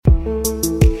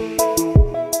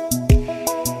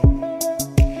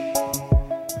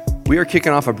We are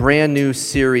kicking off a brand new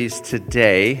series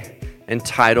today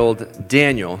entitled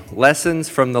Daniel, Lessons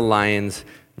from the Lion's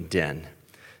Den.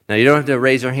 Now, you don't have to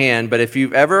raise your hand, but if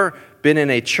you've ever been in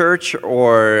a church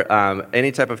or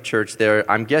any type of church there,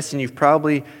 I'm guessing you've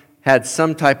probably had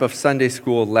some type of Sunday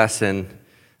school lesson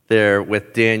there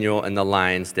with Daniel and the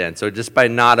lion's den. So just by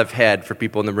nod of head for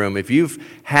people in the room, if you've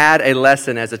had a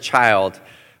lesson as a child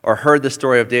or heard the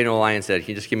story of Daniel and the lion's den, can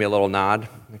you just give me a little nod?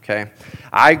 Okay.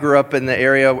 I grew up in the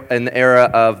era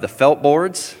of the felt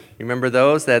boards. You remember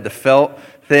those? They had the felt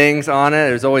things on it.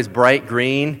 It was always bright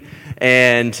green.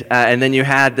 And then you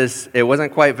had this, it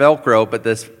wasn't quite Velcro, but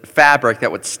this fabric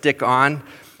that would stick on.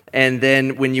 And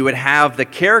then when you would have the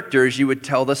characters, you would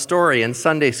tell the story in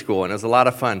Sunday school, and it was a lot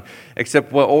of fun.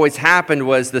 Except what always happened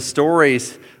was the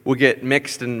stories would get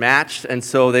mixed and matched, and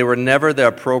so they were never the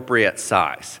appropriate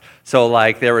size. So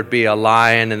like there would be a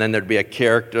lion, and then there'd be a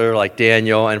character like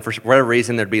Daniel, and for whatever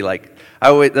reason there'd be like,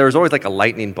 there was always like a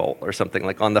lightning bolt or something,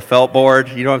 like on the felt board,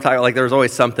 you know what I'm talking about? Like there was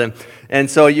always something. And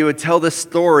so you would tell this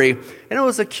story, and it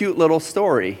was a cute little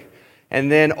story.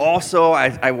 And then also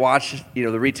I watched, the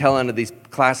retelling of these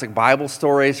classic Bible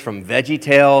stories from Veggie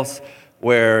Tales,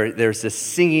 where there's this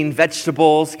singing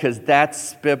vegetables, because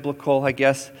that's biblical, I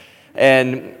guess.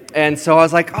 And so I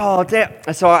was like, oh, damn.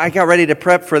 So I got ready to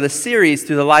prep for the series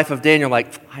through the life of Daniel.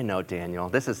 Like, I know Daniel.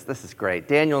 This is great.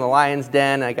 Daniel in the lion's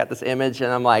den. I got this image,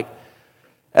 and I'm like,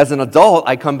 as an adult,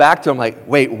 I come back to him like,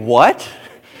 wait, what?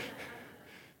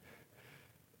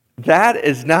 That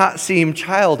does not seem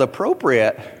child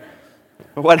appropriate.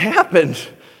 What happened?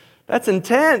 That's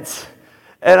intense.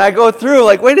 And I go through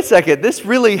like, wait a second, this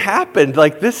really happened.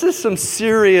 Like, this is some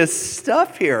serious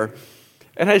stuff here.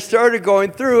 And I started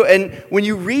going through, and when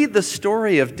you read the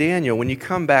story of Daniel, when you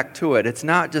come back to it, it's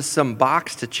not just some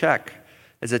box to check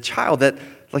as a child, that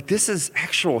like this is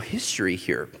actual history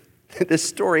here. This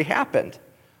story happened.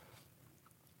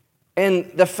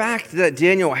 And the fact that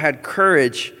Daniel had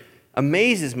courage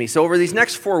amazes me. So over these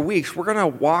next 4 weeks, we're going to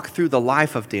walk through the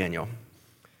life of Daniel,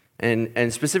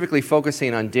 and specifically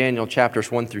focusing on Daniel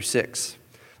chapters 1 through 6.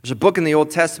 There's a book in the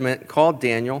Old Testament called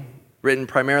Daniel, written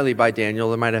primarily by Daniel.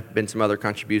 There might have been some other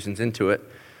contributions into it.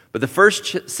 But the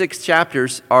first 6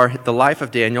 chapters are the life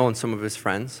of Daniel and some of his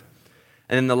friends.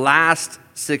 And then the last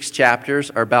 6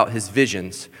 chapters are about his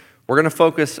visions. We're going to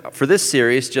focus for this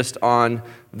series just on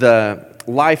the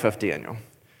life of Daniel.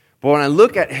 But when I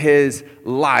look at his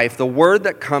life, the word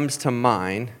that comes to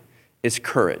mind is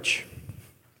courage.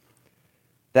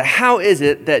 That how is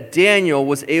it that Daniel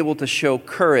was able to show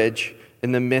courage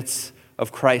in the midst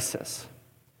of crisis?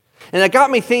 And that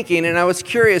got me thinking, and I was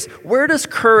curious, where does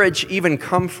courage even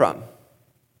come from?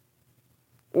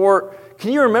 Or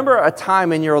can you remember a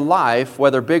time in your life,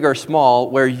 whether big or small,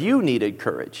 where you needed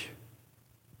courage?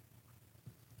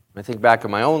 I think back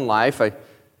in my own life,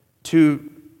 two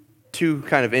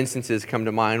kind of instances come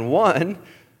to mind. One,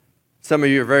 some of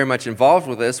you are very much involved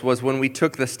with this, was when we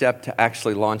took the step to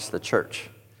actually launch the church.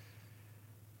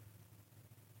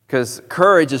 Because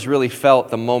courage is really felt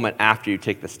the moment after you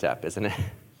take the step, isn't it?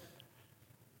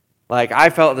 Like, I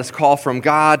felt this call from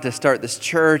God to start this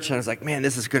church, and I was like, man,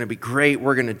 this is going to be great.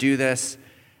 We're going to do this.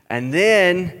 And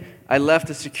then I left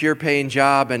a secure paying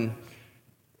job and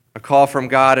a call from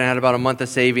God, and had about a month of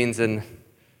savings and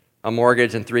a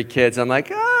mortgage and 3 kids. I'm like,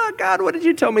 God, what did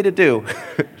you tell me to do?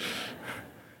 This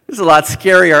is a lot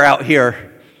scarier out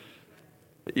here.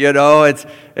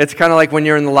 It's kind of like when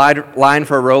you're in the line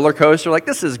for a roller coaster, like,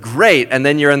 this is great. And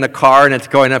then you're in the car and it's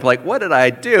going up like, what did I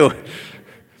do?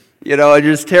 You're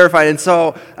just terrified. And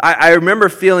so I remember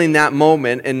feeling that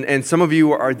moment, and some of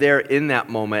you are there in that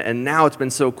moment. And now it's been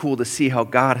so cool to see how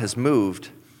God has moved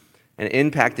and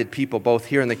impacted people both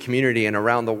here in the community and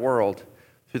around the world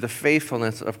through the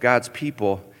faithfulness of God's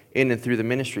people in and through the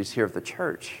ministries here of the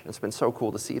church. It's been so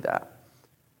cool to see that.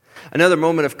 Another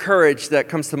moment of courage that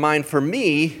comes to mind for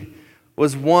me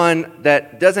was one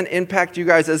that doesn't impact you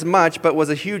guys as much, but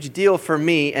was a huge deal for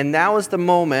me, and that was the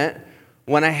moment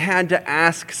when I had to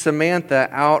ask Samantha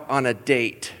out on a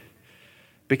date,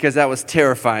 because that was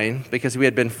terrifying, because we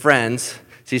had been friends.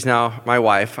 She's now my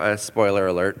wife, spoiler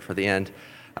alert for the end.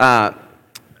 But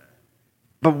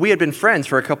we had been friends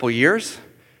for a couple years,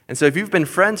 and so if you've been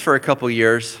friends for a couple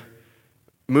years,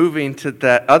 moving to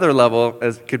that other level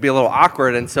could be a little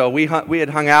awkward, and so we had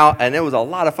hung out, and it was a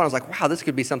lot of fun. I was like, wow, this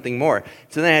could be something more.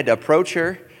 So then I had to approach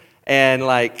her and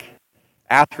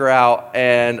ask her out,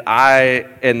 and I,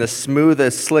 in the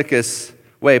smoothest, slickest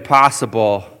way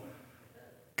possible,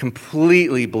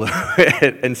 completely blew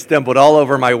it and stumbled all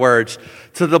over my words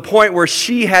to the point where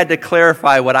she had to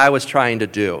clarify what I was trying to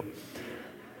do.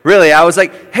 Really, I was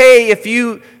like, hey, if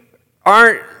you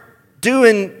aren't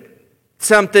doing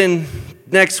something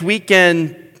next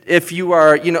weekend if you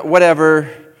are, whatever,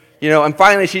 and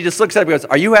finally she just looks at me and goes,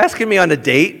 are you asking me on a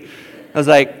date? I was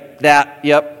like, yep,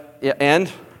 yeah,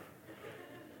 and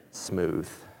smooth.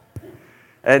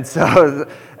 And so,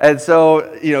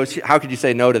 how could you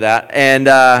say no to that?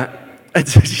 And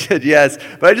so she said yes.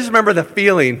 But I just remember the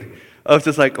feeling of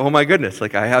just like, oh my goodness,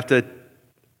 like I have to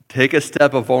take a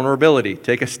step of vulnerability,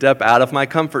 take a step out of my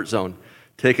comfort zone,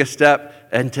 take a step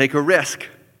and take a risk.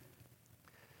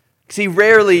 See,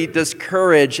 rarely does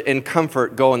courage and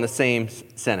comfort go in the same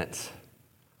sentence.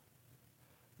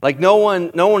 Like no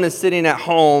one is sitting at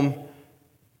home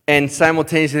and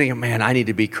simultaneously thinking, man, I need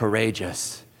to be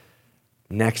courageous.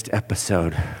 Next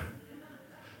episode,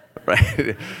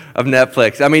 right, of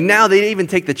Netflix. I mean, now they even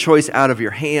take the choice out of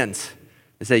your hands.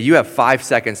 They say, you have 5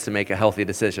 seconds to make a healthy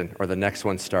decision or the next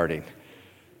one's starting.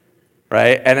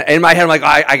 Right? And in my head, I'm like,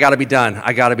 I got to be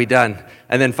done.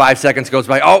 And then 5 seconds goes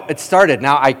by. Oh, it started.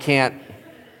 Now I can't.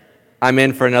 I'm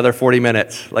in for another 40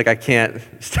 minutes. Like I can't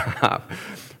stop.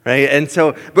 Right? And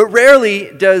so, but rarely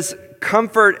does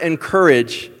comfort and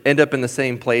courage end up in the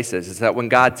same places. Is that when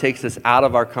God takes us out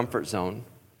of our comfort zone,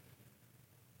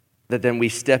 that then we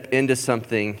step into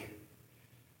something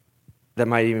that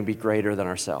might even be greater than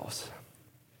ourselves.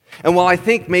 And while I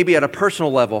think maybe at a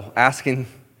personal level, asking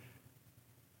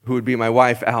who would be my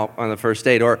wife out on the first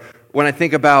date, or when I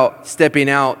think about stepping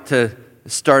out to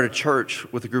start a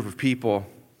church with a group of people,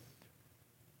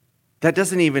 that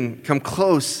doesn't even come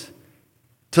close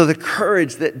to the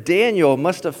courage that Daniel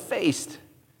must have faced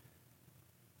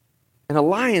in a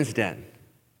lion's den.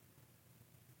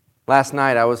 Last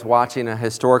night I was watching a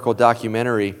historical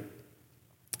documentary.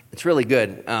 It's really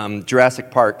good, Jurassic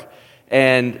Park,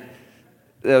 and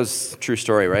that was a true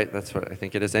story, right? That's what I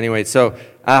think it is. Anyway, so,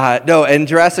 in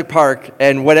Jurassic Park,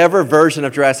 and whatever version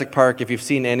of Jurassic Park, if you've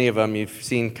seen any of them, you've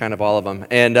seen kind of all of them.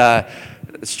 And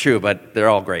it's true, but they're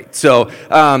all great. So,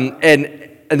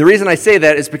 and the reason I say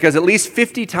that is because at least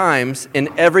 50 times in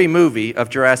every movie of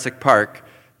Jurassic Park,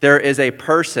 there is a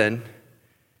person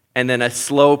and then a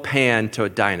slow pan to a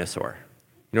dinosaur.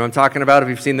 You know what I'm talking about if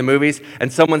you've seen the movies?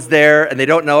 And someone's there and they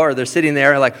don't know, or they're sitting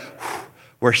there like,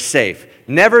 we're safe.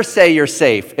 Never say you're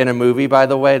safe in a movie, by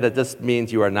the way. That just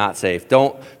means you are not safe.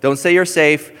 Don't say you're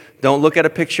safe. Don't look at a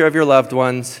picture of your loved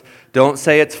ones. Don't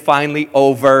say it's finally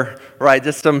over, right?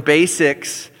 Just some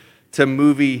basics to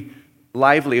movie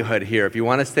livelihood here. If you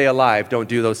want to stay alive, don't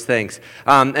do those things.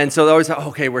 And so they always say,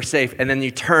 okay, we're safe. And then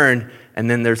you turn, and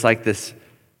then there's like this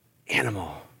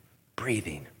animal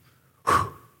breathing.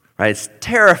 Right? It's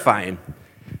terrifying.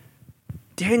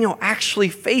 Daniel actually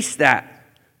faced that.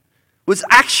 Was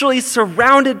actually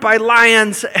surrounded by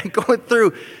lions and going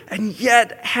through, and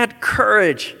yet had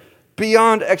courage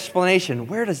beyond explanation.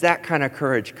 Where does that kind of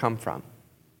courage come from?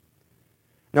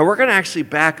 Now, we're going to actually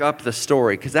back up the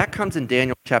story because that comes in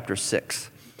Daniel chapter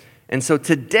 6. And so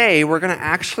today, we're going to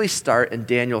actually start in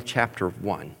Daniel chapter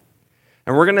 1.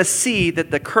 And we're going to see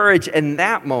that the courage in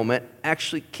that moment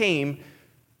actually came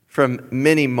from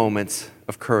many moments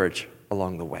of courage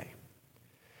along the way.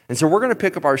 And so we're going to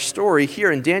pick up our story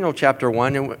here in Daniel chapter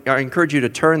 1, and I encourage you to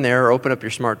turn there or open up your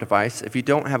smart device. If you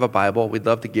don't have a Bible, we'd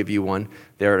love to give you one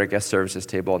there at our guest services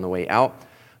table on the way out.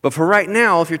 But for right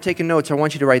now, if you're taking notes, I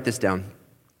want you to write this down.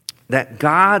 That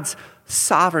God's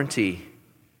sovereignty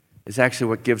is actually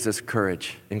what gives us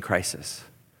courage in crisis.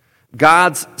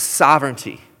 God's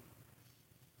sovereignty.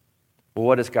 Well,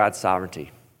 what is God's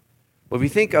sovereignty? Well, if you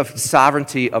think of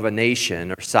sovereignty of a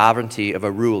nation or sovereignty of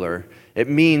a ruler, it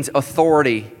means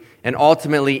authority and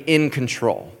ultimately in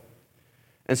control.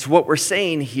 And so what we're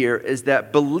saying here is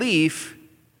that belief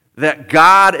that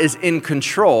God is in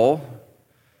control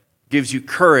gives you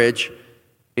courage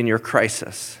in your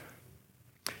crisis.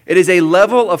 It is a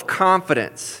level of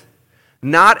confidence,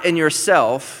 not in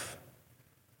yourself,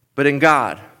 but in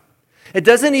God. It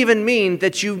doesn't even mean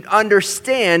that you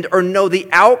understand or know the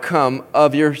outcome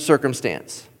of your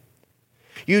circumstance.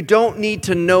 You don't need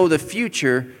to know the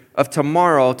future of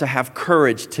tomorrow to have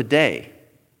courage today.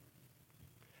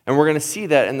 And we're going to see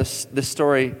that in the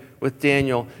story with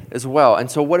Daniel as well.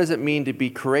 And so what does it mean to be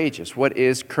courageous? What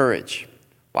is courage?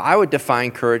 Well, I would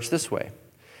define courage this way.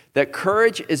 That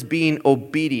courage is being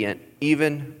obedient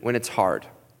even when it's hard.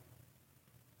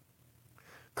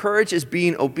 Courage is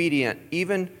being obedient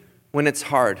even when it's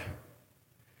hard.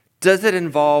 Does it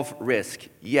involve risk?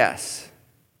 Yes.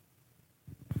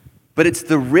 But it's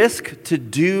the risk to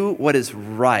do what is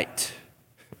right.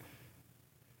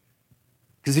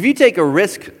 Because if you take a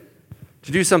risk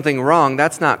to do something wrong,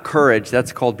 that's not courage,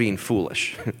 that's called being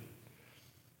foolish.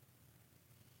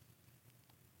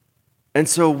 And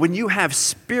so when you have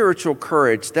spiritual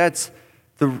courage,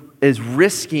 is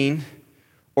risking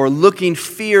or looking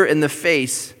fear in the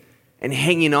face and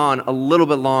hanging on a little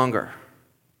bit longer?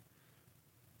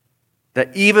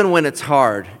 That even when it's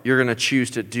hard, you're going to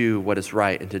choose to do what is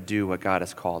right and to do what God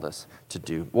has called us to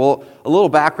do. Well, a little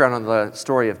background on the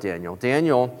story of Daniel.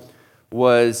 Daniel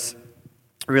was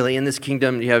really in this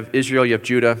kingdom. You have Israel, you have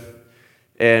Judah,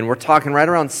 and we're talking right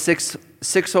around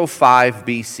 605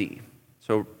 BC.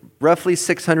 So roughly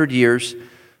 600 years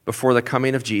before the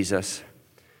coming of Jesus.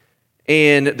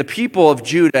 And the people of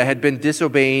Judah had been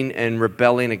disobeying and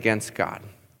rebelling against God.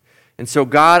 And so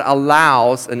God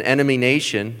allows an enemy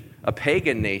nation, a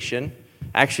pagan nation,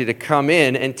 actually to come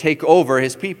in and take over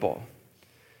his people.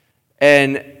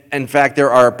 And in fact,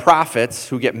 there are prophets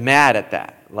who get mad at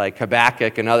that, like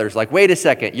Habakkuk and others, like, wait a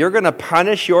second, you're going to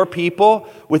punish your people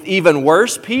with even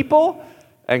worse people?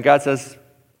 And God says,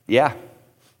 yeah,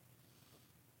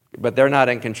 but they're not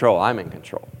in control. I'm in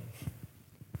control.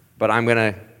 But I'm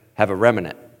going to have a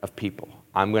remnant of people.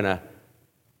 I'm going to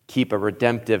keep a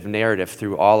redemptive narrative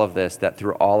through all of this, that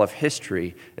through all of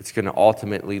history, it's going to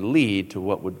ultimately lead to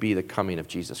what would be the coming of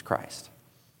Jesus Christ.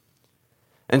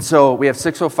 And so we have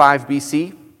 605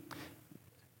 BC.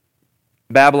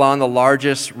 Babylon, the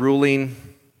largest ruling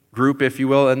group, if you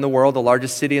will, in the world, the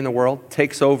largest city in the world,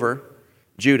 takes over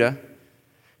Judah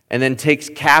and then takes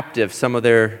captive some of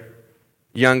their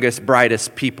youngest,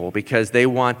 brightest people because they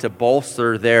want to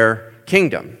bolster their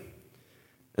kingdom,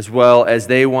 as well as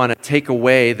they want to take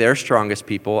away their strongest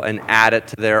people and add it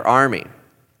to their army.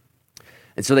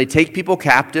 And so they take people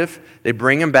captive, they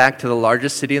bring them back to the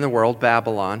largest city in the world,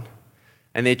 Babylon,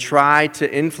 and they try to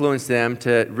influence them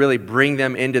to really bring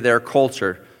them into their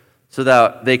culture so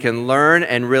that they can learn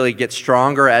and really get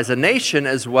stronger as a nation,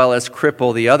 as well as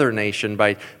cripple the other nation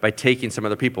by taking some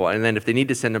other people. And then if they need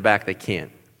to send them back, they can.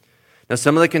 Now,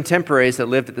 some of the contemporaries that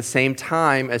lived at the same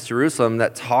time as Jerusalem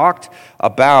that talked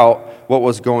about what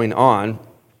was going on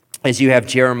is you have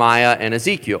Jeremiah and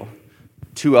Ezekiel,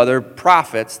 two other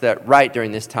prophets that write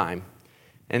during this time.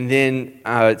 And then,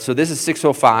 so this is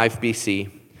 605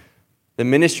 BC. The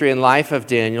ministry and life of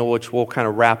Daniel, which we'll kind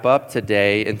of wrap up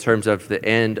today in terms of the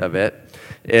end of it,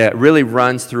 it really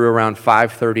runs through around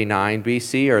 539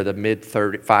 BC or the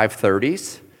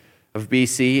mid-530s. Of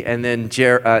BC, and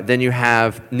then you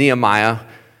have Nehemiah,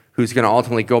 who's going to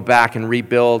ultimately go back and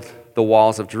rebuild the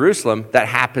walls of Jerusalem. That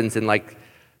happens in like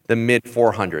the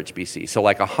mid-400s BC, so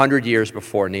like 100 years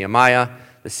before Nehemiah,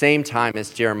 the same time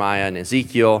as Jeremiah and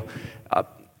Ezekiel.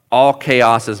 All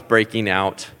chaos is breaking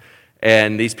out,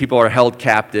 and these people are held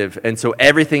captive, and so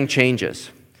everything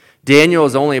changes. Daniel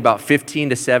is only about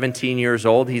 15 to 17 years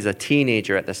old. He's a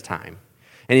teenager at this time.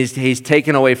 And he's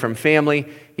taken away from family.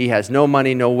 He has no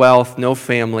money, no wealth, no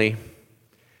family.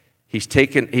 He's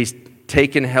taken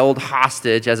held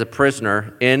hostage as a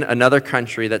prisoner in another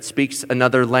country that speaks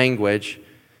another language.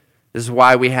 This is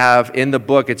why we have in the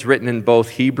book, it's written in both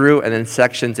Hebrew and then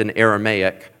sections in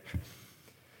Aramaic.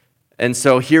 And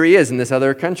so here he is in this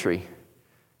other country.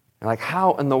 And like,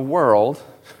 how in the world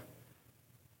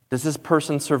does this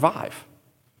person survive?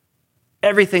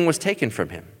 Everything was taken from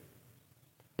him.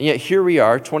 And yet here we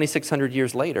are, 2,600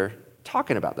 years later,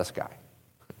 talking about this guy.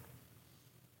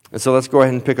 And so let's go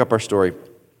ahead and pick up our story.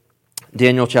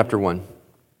 Daniel chapter 1.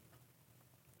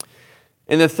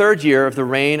 In the 3rd year of the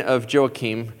reign of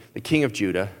Joachim, the king of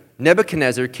Judah,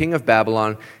 Nebuchadnezzar, king of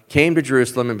Babylon, came to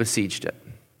Jerusalem and besieged it.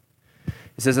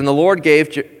 It says, and the Lord gave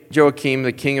Joachim,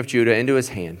 the king of Judah, into his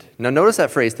hand. Now notice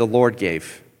that phrase, the Lord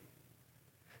gave.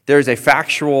 There is a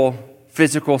factual,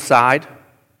 physical side.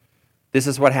 This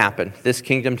is what happened. This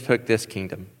kingdom took this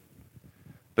kingdom.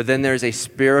 But then there's a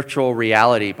spiritual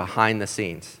reality behind the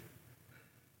scenes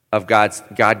of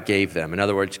God gave them. In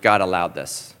other words, God allowed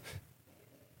this.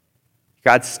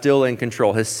 God's still in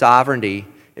control. His sovereignty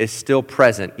is still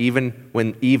present, even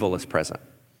when evil is present.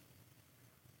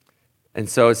 And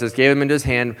so it says, gave him into his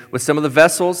hand with some of the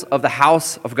vessels of the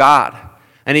house of God.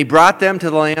 And he brought them to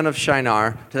the land of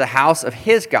Shinar, to the house of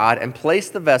his God, and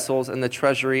placed the vessels in the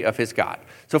treasury of his God.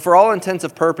 So for all intents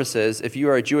and purposes, if you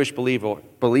are a Jewish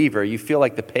believer, you feel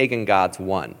like the pagan gods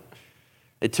won.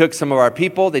 They took some of our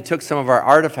people, they took some of our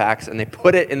artifacts, and they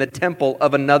put it in the temple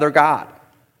of another god.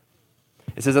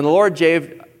 It says, and the Lord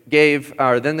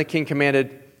then the king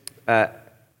commanded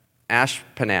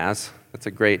Ashpenaz, that's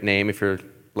a great name if you're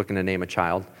looking to name a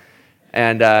child,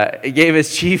 and he gave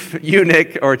his chief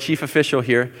eunuch, or chief official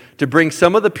here, to bring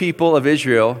some of the people of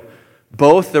Israel,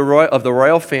 both of the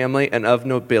royal family and of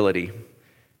nobility.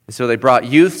 And so they brought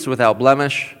youths without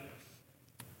blemish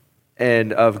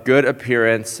and of good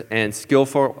appearance and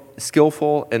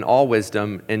skillful in all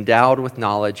wisdom, endowed with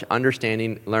knowledge,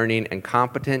 understanding, learning, and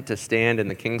competent to stand in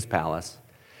the king's palace.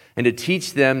 and to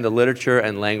teach them the literature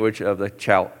and language of the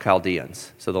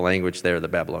Chaldeans, so the language there, the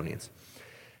Babylonians.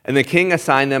 And the king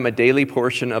assigned them a daily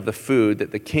portion of the food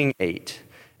that the king ate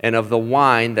and of the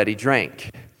wine that he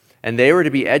drank. And they were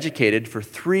to be educated for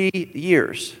 3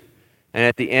 years. And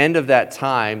at the end of that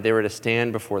time, they were to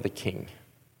stand before the king.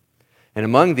 And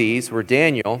among these were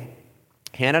Daniel,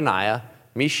 Hananiah,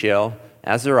 Mishael,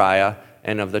 Azariah,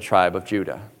 and of the tribe of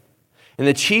Judah. And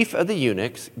the chief of the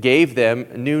eunuchs gave them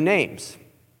new names.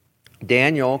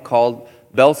 Daniel called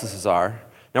Belshazzar.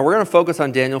 Now we're going to focus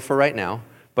on Daniel for right now,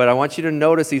 but I want you to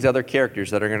notice these other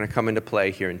characters that are going to come into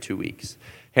play here in 2 weeks.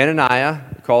 Hananiah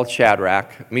called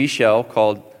Shadrach, Mishael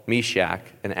called Meshach,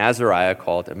 and Azariah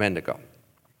called Abednego.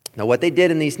 Now what they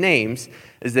did in these names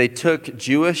is they took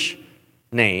Jewish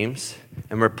names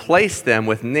and replaced them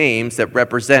with names that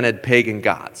represented pagan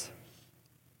gods.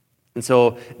 And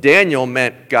so Daniel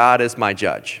meant God is my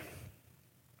judge.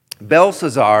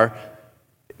 Belshazzar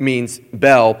means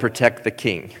Bel, protect the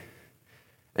king.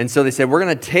 And so they said, we're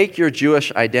going to take your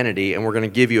Jewish identity and we're going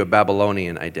to give you a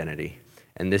Babylonian identity.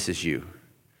 And this is you.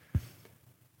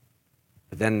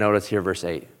 But then notice here verse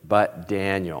 8. But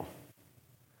Daniel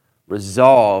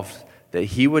resolved that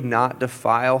he would not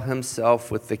defile himself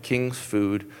with the king's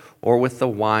food or with the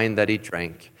wine that he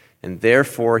drank. And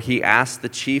therefore he asked the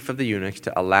chief of the eunuchs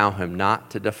to allow him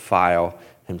not to defile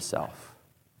himself.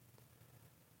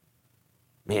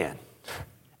 Man,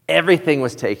 everything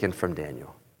was taken from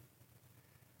Daniel.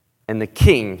 And the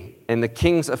king and the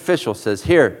king's official says,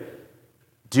 here,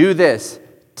 do this,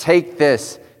 take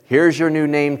this, here's your new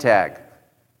name tag.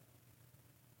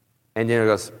 And Daniel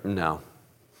goes, no.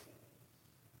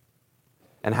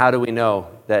 And how do we know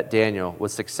that Daniel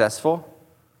was successful?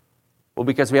 Well,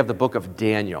 because we have the book of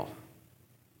Daniel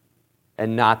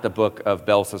and not the book of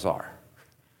Belshazzar.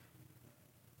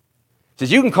 He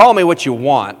says, you can call me what you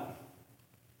want,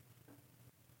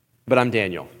 but I'm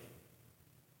Daniel.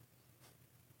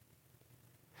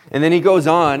 And then he goes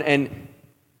on and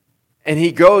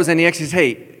he goes and he actually says,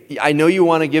 hey, I know you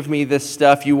want to give me this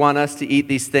stuff. You want us to eat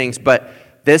these things, but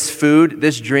this food,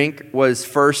 this drink was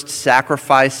first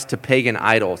sacrificed to pagan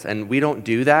idols, and we don't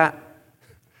do that.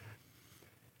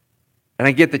 And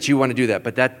I get that you want to do that,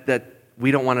 but that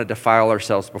we don't want to defile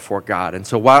ourselves before God. And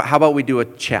so how about we do a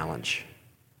challenge?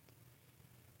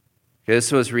 Okay,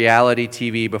 this was reality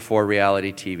TV before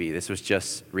reality TV. This was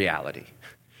just reality.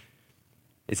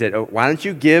 He said, why don't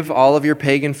you give all of your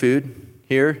pagan food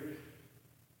here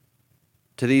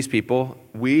to these people?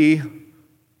 We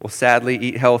will sadly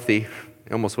eat healthy.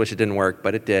 I almost wish it didn't work,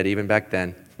 but it did, even back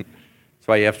then. That's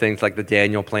why you have things like the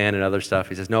Daniel plan and other stuff.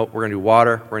 He says, nope, we're going to do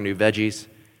water, we're going to do veggies.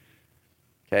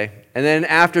 Okay? And then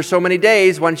after so many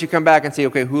days, why don't you come back and see,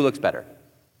 okay, who looks better?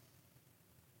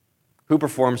 Who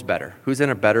performs better? Who's in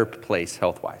a better place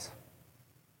health-wise?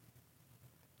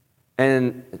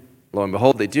 And lo and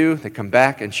behold, they do. They come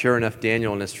back, and sure enough,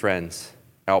 Daniel and his friends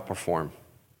outperform.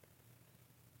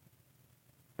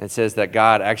 And it says that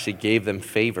God actually gave them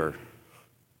favor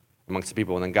amongst the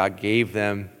people, and then God gave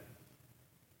them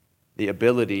the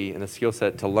ability and the skill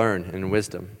set to learn and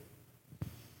wisdom.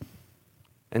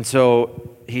 And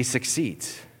so he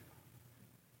succeeds.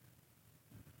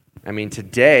 I mean,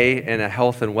 today in a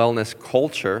health and wellness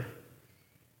culture,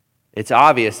 it's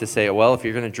obvious to say, well, if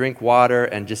you're going to drink water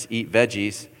and just eat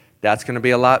veggies, that's going to be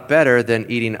a lot better than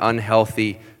eating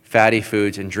unhealthy, fatty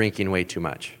foods and drinking way too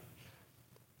much.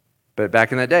 But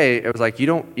back in the day, it was like, you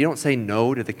don't say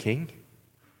no to the king.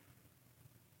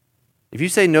 If you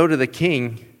say no to the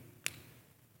king,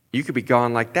 you could be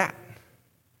gone like that.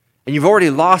 And you've already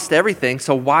lost everything,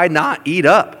 so why not eat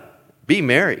up? Be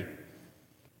merry.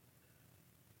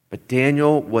 But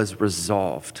Daniel was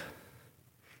resolved.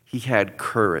 He had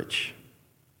courage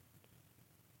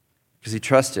because he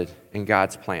trusted in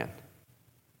God's plan.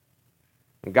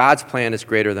 And God's plan is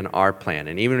greater than our plan.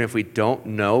 And even if we don't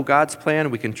know God's plan,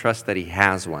 we can trust that he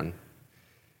has one.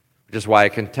 Which is why a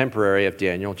contemporary of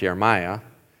Daniel, Jeremiah,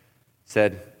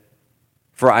 said,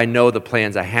 "For I know the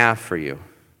plans I have for you,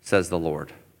 says the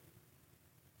Lord."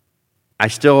 I'm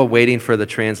still waiting for the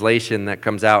translation that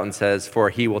comes out and says, "For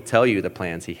he will tell you the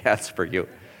plans he has for you."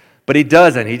 But he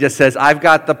doesn't. He just says, "I've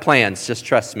got the plans, just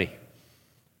trust me."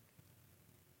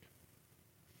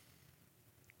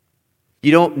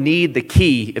 You don't need the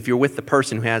key if you're with the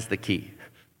person who has the key,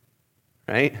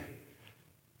 right?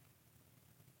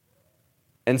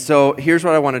 And so here's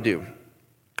what I want to do.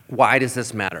 Why does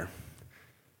this matter?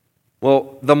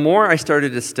 Well, the more I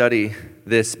started to study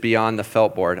this beyond the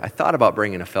felt board, I thought about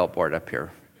bringing a felt board up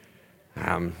here.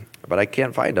 But I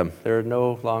can't find them. They're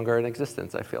no longer in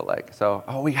existence, I feel like. So,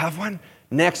 we have one?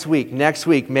 Next week,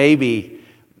 maybe,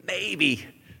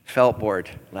 felt board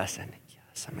lesson.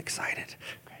 Yes, I'm excited.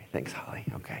 Okay, thanks, Holly.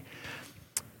 Okay.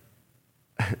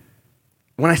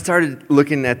 When I started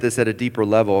looking at this at a deeper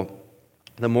level,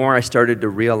 the more I started to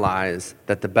realize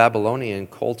that the Babylonian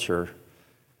culture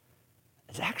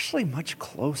is actually much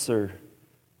closer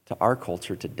to our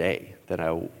culture today than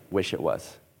I wish it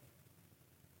was.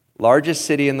 Largest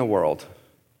city in the world,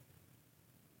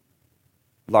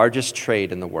 largest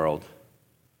trade in the world,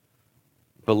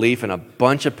 belief in a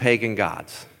bunch of pagan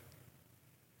gods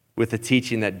with the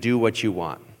teaching that do what you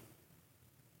want,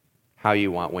 how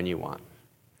you want, when you want.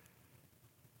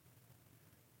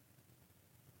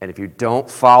 And if you don't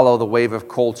follow the wave of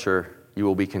culture, you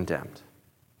will be condemned.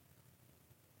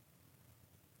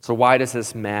 So why does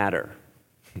this matter?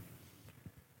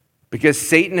 Because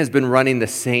Satan has been running the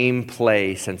same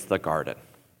play since the garden.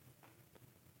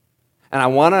 And I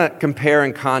want to compare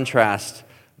and contrast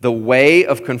the way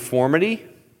of conformity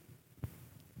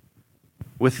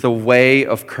with the way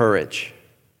of courage.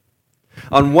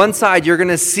 On one side, you're going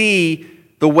to see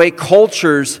the way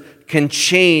cultures can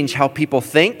change how people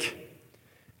think.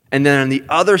 And then on the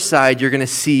other side, you're going to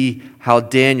see how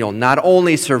Daniel not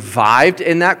only survived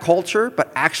in that culture,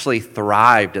 but actually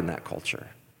thrived in that culture.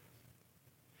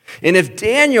 And if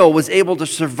Daniel was able to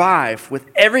survive with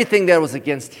everything that was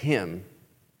against him,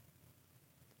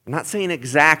 I'm not saying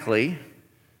exactly,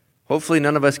 hopefully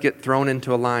none of us get thrown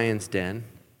into a lion's den.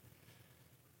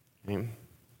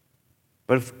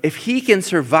 But if he can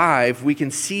survive, we can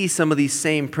see some of these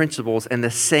same principles and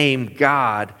the same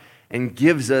God, and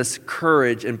gives us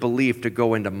courage and belief to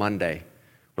go into Monday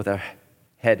with our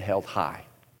head held high,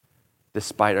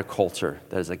 despite a culture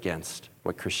that is against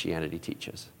what Christianity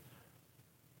teaches.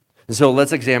 And so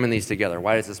let's examine these together.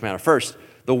 Why does this matter? First,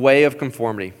 the way of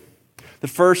conformity. The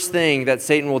first thing that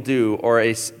Satan will do, or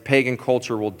a pagan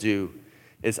culture will do,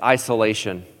 is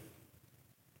isolation.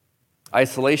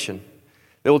 Isolation.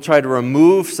 They will try to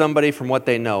remove somebody from what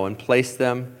they know and place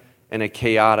them in a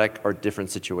chaotic or different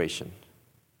situation.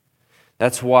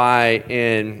 That's why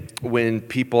when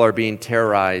people are being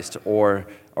terrorized or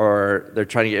they're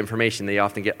trying to get information, they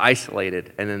often get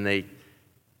isolated, and then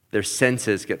their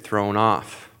senses get thrown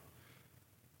off.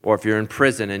 Or if you're in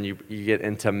prison and you get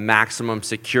into maximum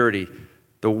security,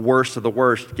 the worst of the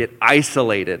worst get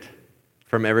isolated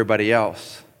from everybody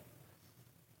else.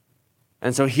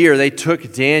 And so here they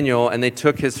took Daniel and they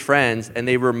took his friends and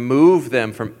they removed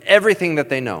them from everything that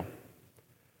they know.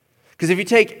 Because if you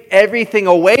take everything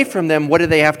away from them, what do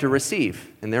they have to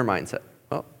receive in their mindset?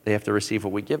 Well, they have to receive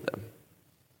what we give them.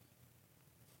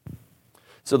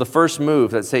 So the first move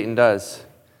that Satan does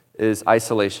is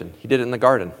isolation. He did it in the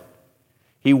garden.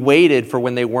 He waited for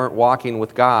when they weren't walking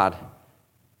with God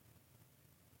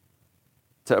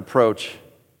to approach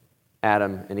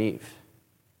Adam and Eve.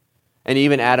 And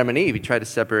even Adam and Eve, he tried to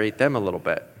separate them a little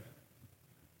bit.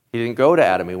 He didn't go to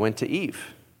Adam, he went to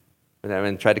Eve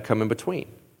and tried to come in between.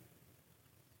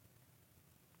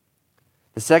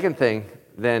 The second thing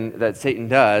then that Satan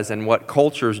does, and what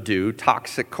cultures do,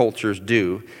 toxic cultures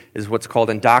do, is what's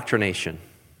called indoctrination.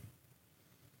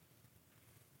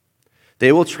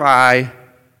 They will try,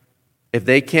 if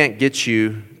they can't get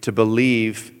you to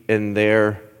believe in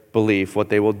their belief, what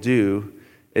they will do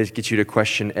is get you to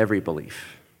question every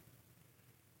belief.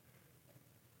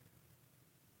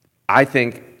 I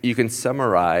think you can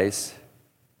summarize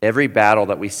every battle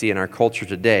that we see in our culture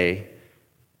today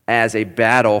as a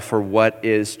battle for what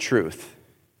is truth.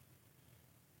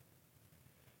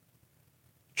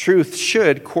 Truth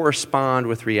should correspond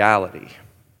with reality.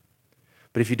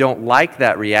 But if you don't like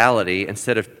that reality,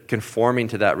 instead of conforming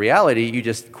to that reality, you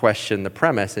just question the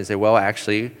premise and say, well,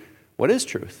 actually, what is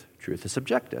truth? Truth is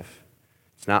subjective.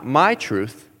 It's not my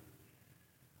truth.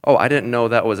 Oh, I didn't know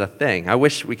that was a thing. I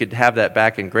wish we could have that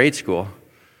back in grade school,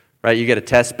 right? You get a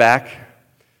test back.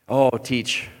 Oh,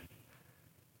 teach.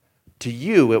 To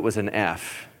you, it was an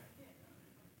F.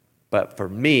 But for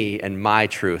me and my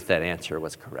truth, that answer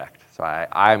was correct. So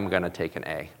I'm going to take an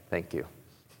A. Thank you.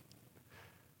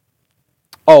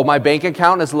 Oh, my bank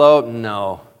account is low?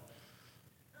 No,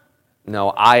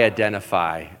 I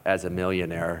identify as a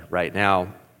millionaire right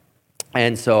now.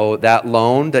 And so that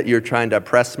loan that you're trying to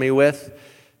oppress me with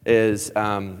is,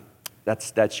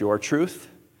 that's your truth.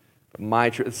 My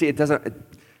truth. See, it doesn't...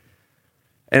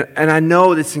 And I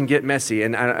know this can get messy,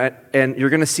 and you're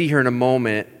going to see here in a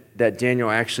moment that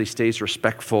Daniel actually stays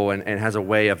respectful and has a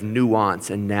way of nuance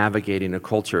and navigating a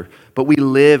culture. But we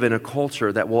live in a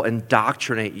culture that will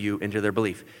indoctrinate you into their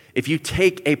belief. If you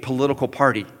take a political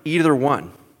party, either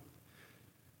one,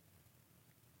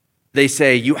 they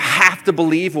say, you have to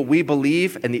believe what we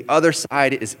believe, and the other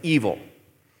side is evil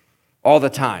all the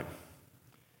time.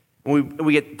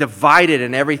 We get divided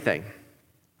in everything.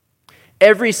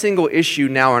 Every single issue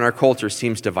now in our culture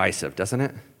seems divisive, doesn't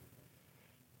it?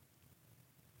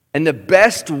 And the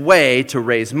best way to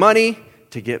raise money,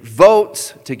 to get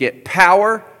votes, to get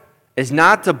power, is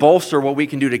not to bolster what we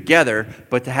can do together,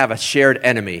 but to have a shared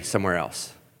enemy somewhere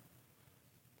else.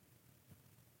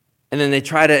 And then they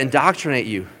try to indoctrinate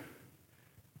you.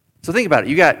 So think about it.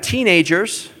 You got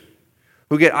teenagers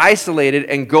who get isolated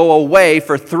and go away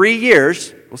for 3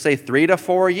 years, we'll say 3 to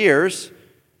 4 years,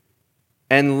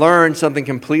 and learn something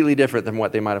completely different than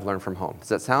what they might have learned from home. Does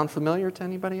that sound familiar to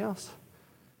anybody else?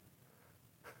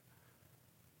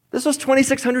 This was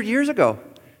 2,600 years ago,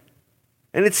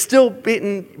 and it's still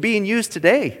being used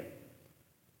today.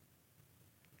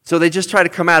 So they just try to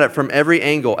come at it from every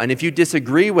angle, and if you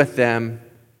disagree with them,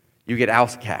 you get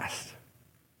outcast,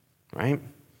 right?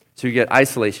 So you get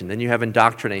isolation, then you have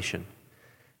indoctrination.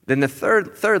 Then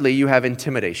thirdly, you have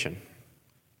intimidation.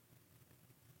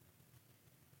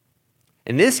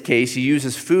 In this case, he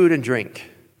uses food and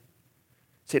drink.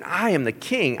 Saying, I am the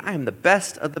king, I am the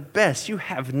best of the best. You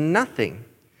have nothing.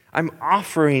 I'm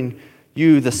offering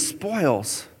you the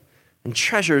spoils and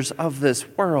treasures of this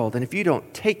world, and if you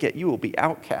don't take it, you will be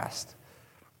outcast.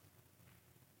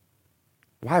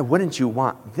 Why wouldn't you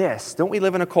want this? Don't we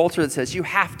live in a culture that says you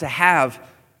have to have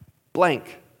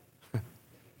blank?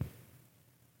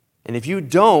 And if you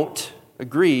don't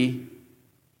agree,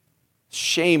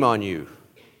 shame on you.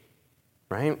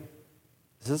 Right?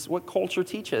 This is what culture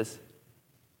teaches.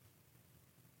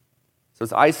 So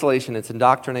it's isolation, it's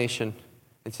indoctrination,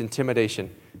 it's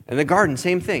intimidation. In the garden,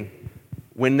 same thing.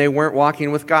 When they weren't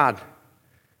walking with God,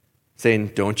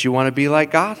 saying, don't you want to be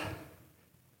like God?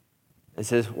 It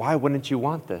says, why wouldn't you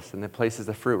want this? And it places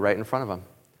the fruit right in front of them.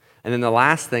 And then the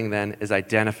last thing then is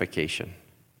identification.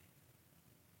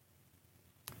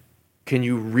 Can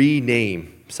you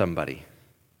rename somebody?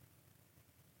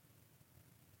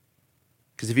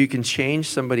 Because if you can change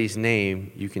somebody's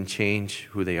name, you can change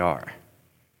who they are.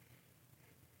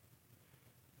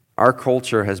 Our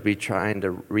culture has been trying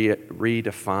to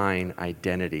redefine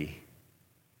identity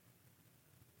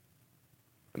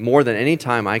more than any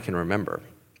time I can remember.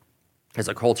 As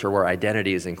a culture where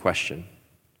identity is in question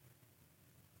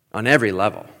on every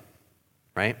level,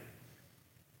 right?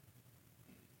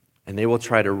 And they will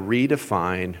try to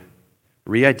redefine,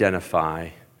 re-identify,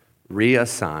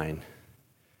 reassign.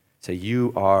 Say,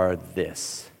 you are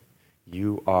this.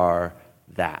 You are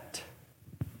that.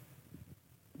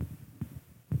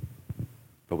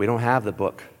 But we don't have the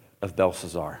book of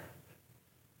Belshazzar.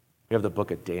 We have the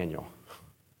book of Daniel.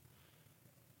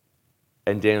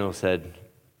 And Daniel said,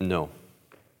 no.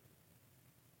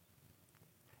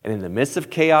 And in the midst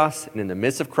of chaos and in the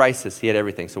midst of crisis, he had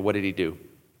everything. So what did he do?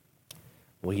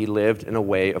 Well, he lived in a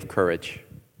way of courage.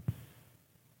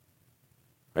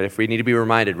 Right? If we need to be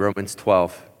reminded, Romans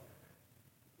 12,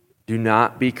 do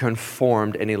not be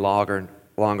conformed any longer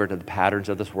to the patterns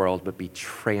of this world, but be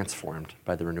transformed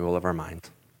by the renewal of our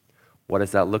minds. What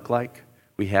does that look like?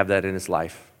 We have that in his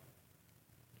life.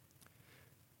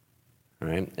 All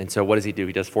right? And so what does he do?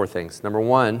 He does 4 things. Number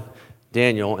 1,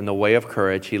 Daniel, in the way of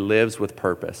courage, he lives with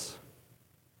purpose.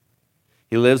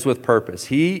 He lives with purpose.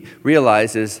 He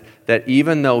realizes that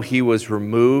even though he was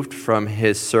removed from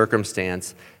his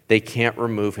circumstance, they can't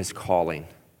remove his calling.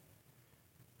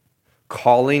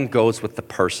 Calling goes with the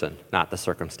person, not the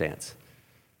circumstance.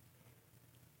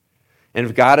 And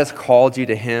if God has called you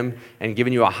to him and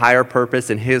given you a higher purpose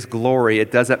in his glory,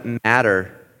 it doesn't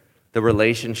matter the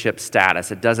relationship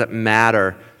status. It doesn't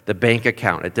matter the bank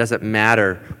account. It doesn't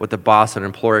matter what the boss and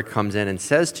employer comes in and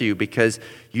says to you, because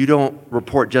you don't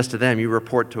report just to them. You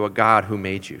report to a God who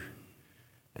made you.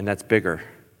 And that's bigger.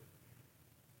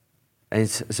 And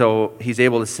so he's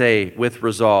able to say with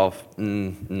resolve,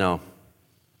 no.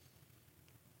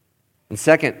 And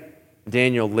second,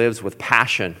 Daniel lives with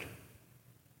passion.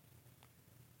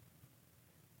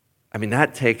 I mean,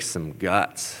 that takes some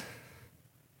guts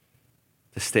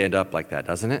to stand up like that,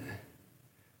 doesn't it?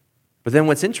 But then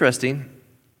what's interesting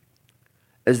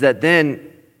is that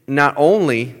then not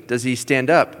only does he stand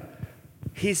up,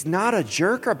 he's not a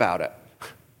jerk about it.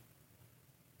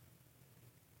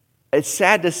 It's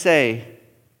sad to say,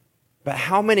 but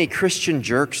how many Christian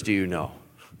jerks do you know?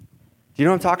 Do you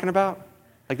know what I'm talking about?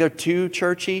 Like they're too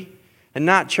churchy, and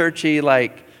not churchy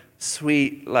like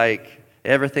sweet, like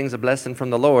everything's a blessing from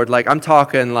the Lord. Like I'm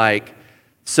talking like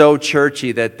so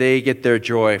churchy that they get their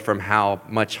joy from how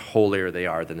much holier they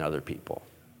are than other people.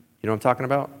 You know what I'm talking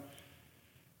about?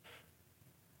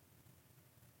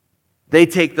 They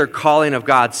take their calling of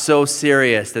God so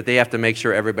serious that they have to make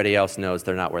sure everybody else knows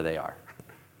they're not where they are.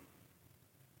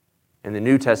 In the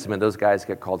New Testament, those guys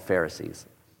get called Pharisees.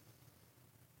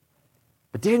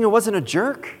 But Daniel wasn't a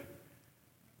jerk.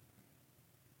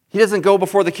 He doesn't go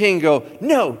before the king and go,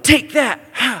 no, take that.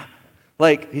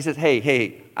 Like, he says,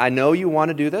 hey, I know you want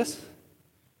to do this.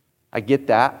 I get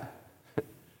that.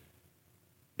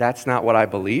 That's not what I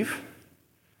believe.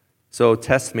 So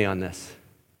test me on this.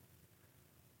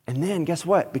 And then guess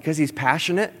what? Because he's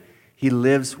passionate, he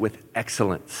lives with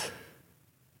excellence.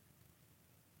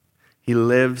 He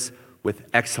lives with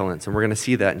excellence. And we're going to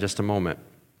see that in just a moment.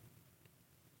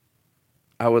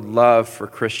 I would love for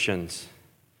Christians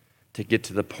to get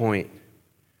to the point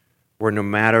where no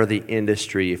matter the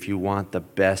industry, if you want the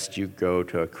best, you go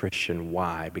to a Christian.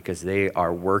 Why? Because they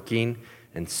are working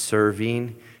and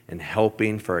serving and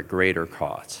helping for a greater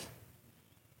cause.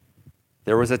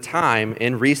 There was a time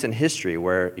in recent history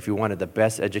where if you wanted the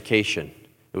best education,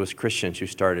 it was Christians who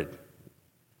started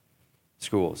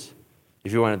schools.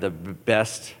 If you wanted the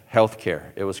best health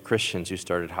care, it was Christians who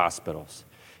started hospitals.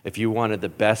 If you wanted the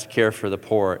best care for the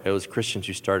poor, it was Christians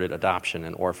who started adoption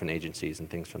and orphan agencies and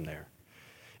things from there.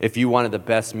 If you wanted the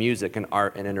best music and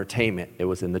art and entertainment, it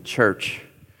was in the church,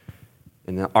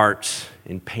 in the arts,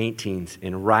 in paintings,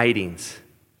 in writings.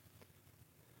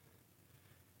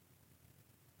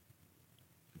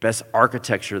 Best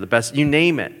architecture, the best, you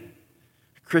name it.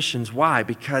 Christians, why?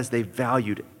 Because they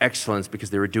valued excellence, because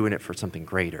they were doing it for something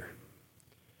greater.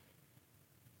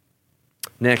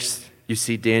 Next, you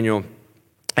see Daniel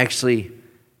actually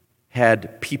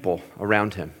had people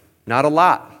around him. Not a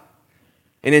lot.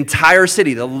 An entire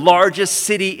city, the largest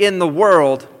city in the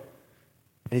world,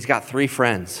 and he's got 3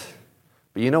 friends.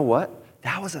 But you know what?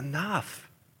 That was enough.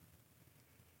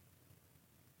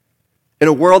 In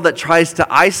a world that tries to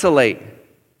isolate,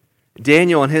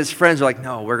 Daniel and his friends are like,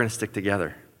 no, we're going to stick together.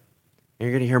 And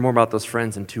you're going to hear more about those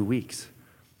friends in 2 weeks.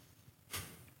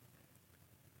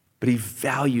 But he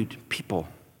valued people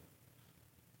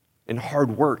and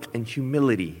hard work and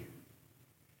humility.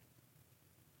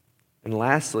 And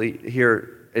lastly,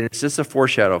 here, and it's just a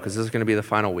foreshadow because this is going to be the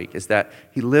final week, is that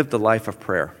he lived a life of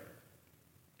prayer.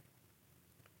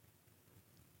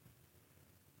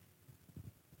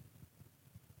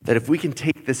 That if we can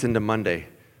take this into Monday,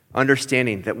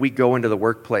 understanding that we go into the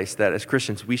workplace, that as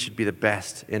Christians, we should be the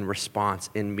best in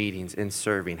response, in meetings, in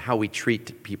serving, how we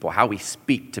treat people, how we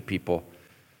speak to people.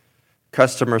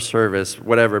 Customer service,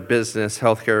 whatever, business,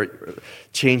 healthcare,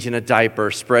 changing a diaper,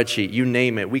 spreadsheet, you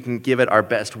name it. We can give it our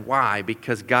best. Why?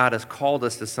 Because God has called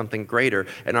us to something greater,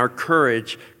 and our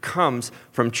courage comes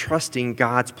from trusting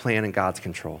God's plan and God's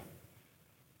control.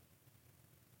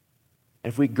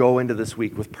 If we go into this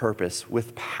week with purpose,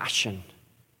 with passion,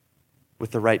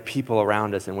 with the right people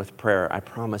around us, and with prayer, I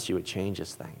promise you it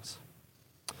changes things.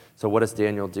 So what does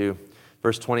Daniel do?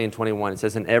 Verse 20 and 21, it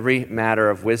says, in every matter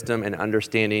of wisdom and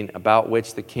understanding about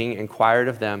which the king inquired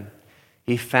of them,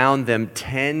 he found them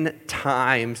 10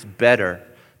 times better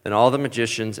than all the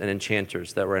magicians and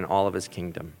enchanters that were in all of his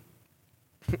kingdom.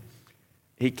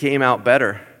 He came out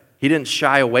better. He didn't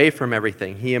shy away from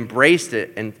everything. He embraced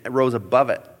it and rose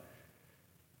above it.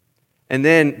 And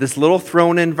then this little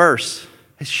thrown-in verse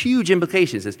has huge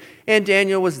implications. It says, and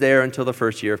Daniel was there until the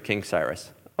first year of King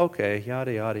Cyrus. Okay,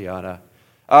 yada, yada, yada.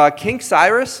 King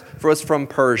Cyrus was from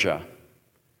Persia,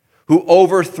 who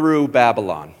overthrew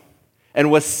Babylon and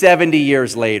was 70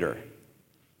 years later.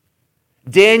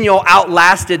 Daniel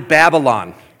outlasted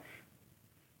Babylon.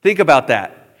 Think about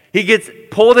that. He gets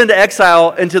pulled into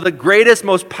exile into the greatest,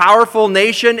 most powerful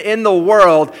nation in the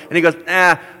world, and he goes,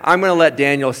 I'm going to let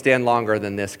Daniel stand longer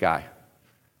than this guy.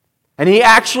 And he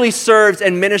actually serves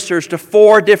and ministers to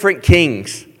 4 different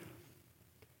kings.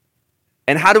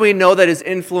 And how do we know that his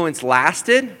influence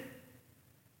lasted?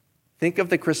 Think of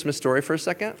the Christmas story for a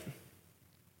second.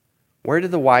 Where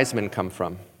did the wise men come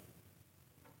from?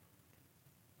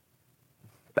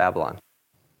 Babylon.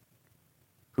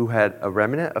 Who had a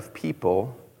remnant of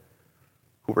people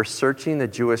who were searching the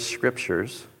Jewish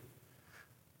scriptures,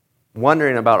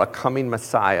 wondering about a coming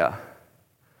Messiah.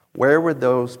 Where would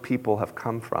those people have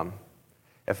come from,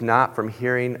 if not from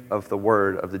hearing of the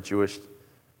word of the Jewish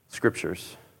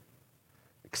scriptures?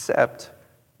 Except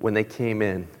when they came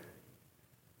in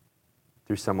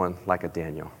through someone like a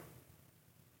Daniel.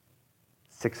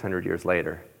 600 years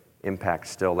later, impact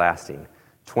still lasting.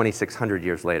 2,600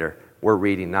 years later, we're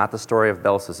reading not the story of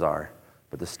Belshazzar,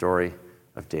 but the story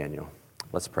of Daniel.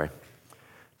 Let's pray.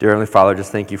 Dear Heavenly Father,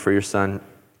 just thank you for your Son.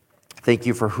 Thank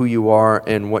you for who you are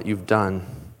and what you've done.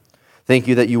 Thank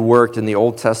you that you worked in the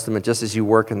Old Testament just as you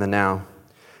work in the now.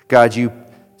 God, you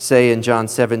say in John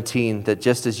 17 that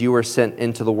just as you were sent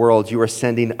into the world, you are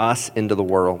sending us into the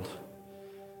world.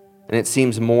 And it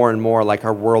seems more and more like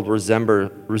our world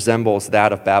resembles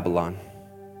that of Babylon.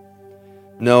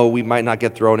 No, we might not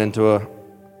get thrown into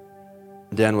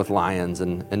den with lions.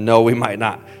 And no, we might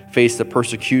not face the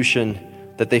persecution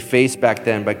that they faced back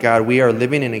then, but God, we are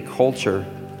living in a culture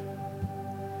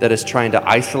that is trying to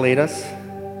isolate us,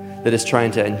 that is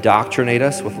trying to indoctrinate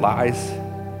us with lies,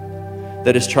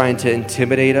 that is trying to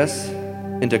intimidate us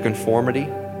into conformity,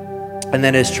 and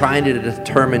that is trying to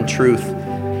determine truth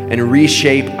and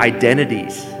reshape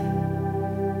identities.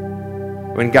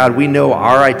 When God, we know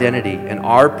our identity and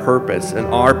our purpose and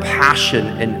our passion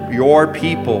and your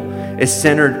people is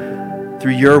centered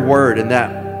through your word, and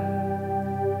that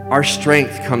our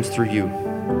strength comes through you.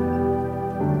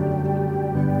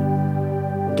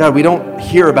 God, we don't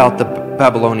hear about the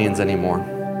Babylonians anymore.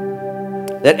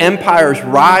 That empires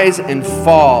rise and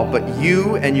fall, but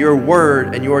you and your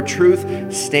word and your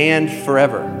truth stand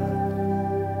forever.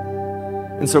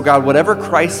 And so, God, whatever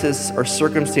crisis or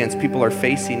circumstance people are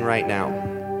facing right now,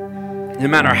 no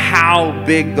matter how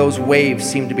big those waves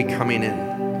seem to be coming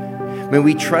in, may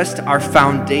we trust our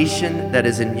foundation that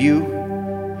is in you.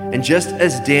 And just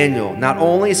as Daniel not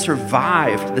only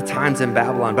survived the times in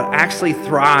Babylon, but actually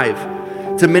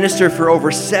thrived to minister for over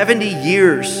 70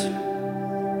 years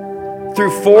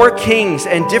through 4 kings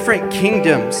and different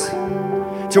kingdoms,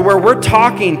 to where we're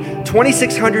talking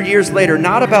 2,600 years later,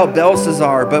 not about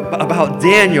Belshazzar, but about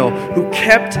Daniel, who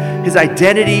kept his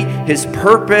identity, his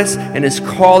purpose, and his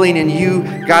calling in you.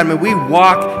 God, may we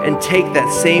walk and take that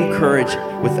same courage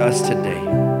with us today.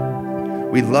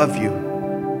 We love you.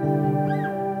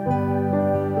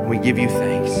 And we give you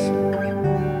thanks.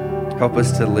 Help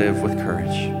us to live with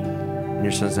courage. In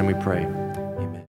your son's name we pray.